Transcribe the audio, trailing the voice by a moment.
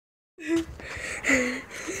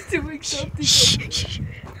Doing something. Shh.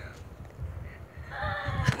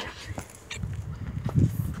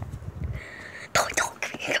 Don't.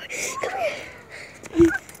 Come here.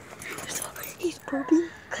 So he's pooping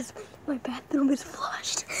because my bathroom is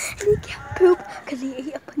flushed, and he can't poop because he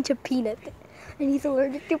ate a bunch of peanuts, and he's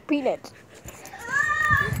allergic to peanuts.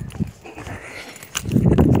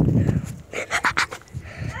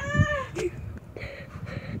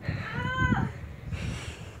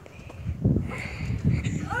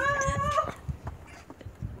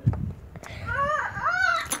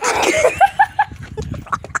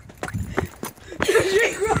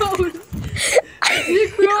 You're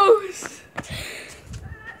gross.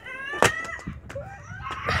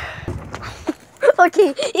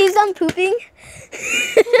 Okay, he's done pooping.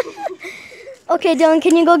 Okay, Dylan,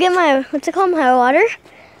 can you go get my, what's it called, my water?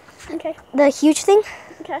 Okay. The huge thing?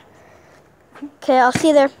 Okay. Okay, I'll see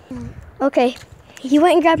you there. Okay, he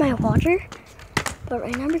went and grabbed my water, but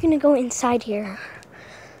right now we're gonna go inside here.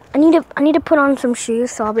 I need to put on some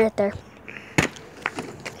shoes, so I'll be right there.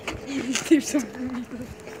 There's some burritos.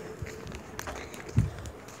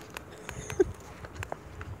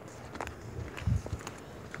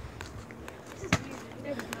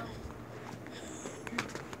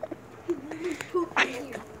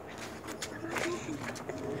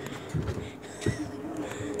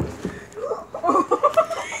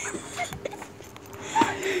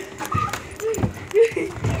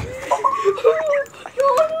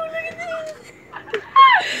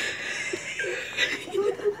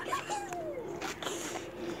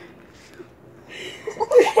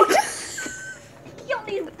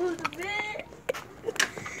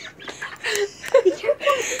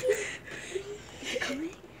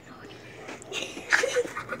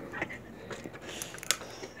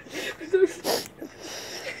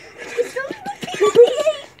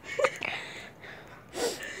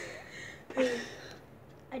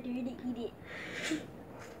 I dare you to eat it.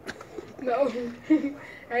 No,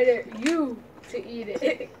 I dare you to eat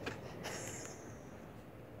it.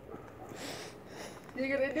 You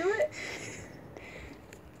gonna do it?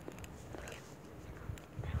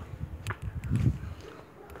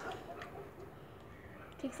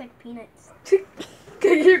 Tastes like peanuts.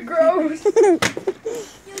 You're gross. You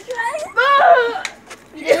try it?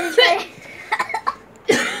 You didn't try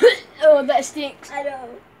it? Oh, that stinks. I know.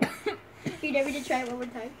 You never did try it one more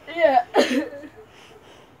time. Yeah.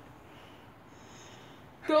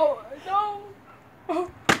 No.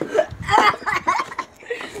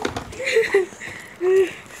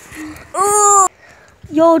 Oh.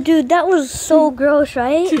 Yo, dude, that was so gross,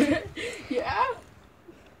 right? Yeah.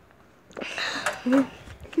 Dude.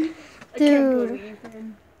 I can't believe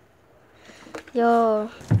him. Yo.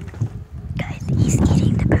 Guys, he's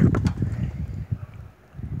eating the poop.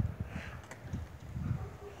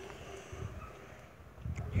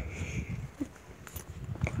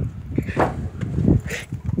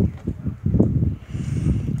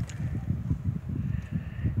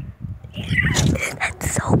 That's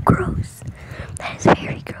so gross. That is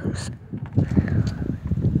very gross.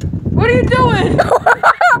 What are you doing?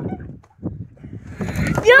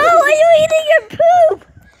 Yo, why are you eating your poop?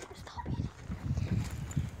 Stop eating.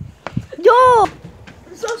 Yo!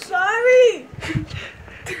 I'm so sorry.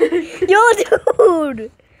 Yo,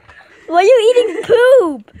 dude! Why are you eating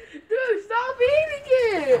poop? Dude, stop eating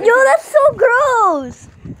it. Yo, that's so gross!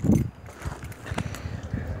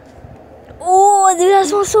 Oh, dude, that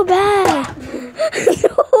smells so bad.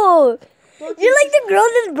 No! You're like the girl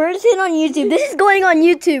that's bursting on YouTube. This is going on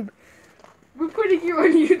YouTube. We're putting you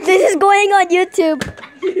on YouTube. This is going on YouTube.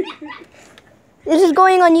 This is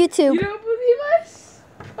going on YouTube. You don't believe us?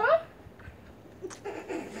 Huh?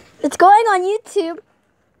 It's going on YouTube.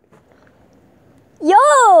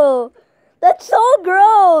 Yo! That's so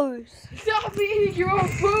gross. Stop eating your own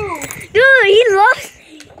food. Dude, he loves.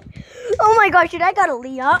 Oh my gosh, dude, I gotta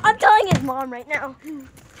leave. I'm telling his mom right now.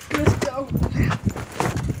 Let's go.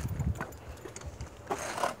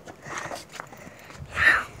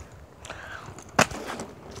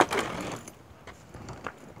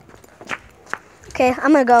 Okay,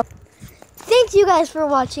 I'm gonna go. Thanks you guys for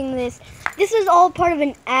watching this. This is all part of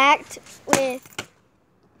an act with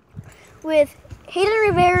Heydan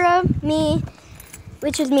Rivera, me,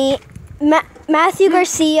 which is me, Matthew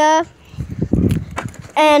Garcia,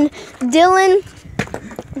 and Dylan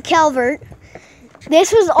CALVERT.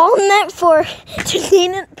 This was all meant for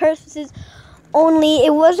entertainment purposes only.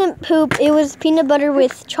 It wasn't poop. It was peanut butter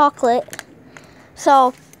with chocolate.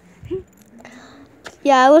 So,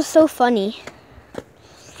 yeah, it was so funny.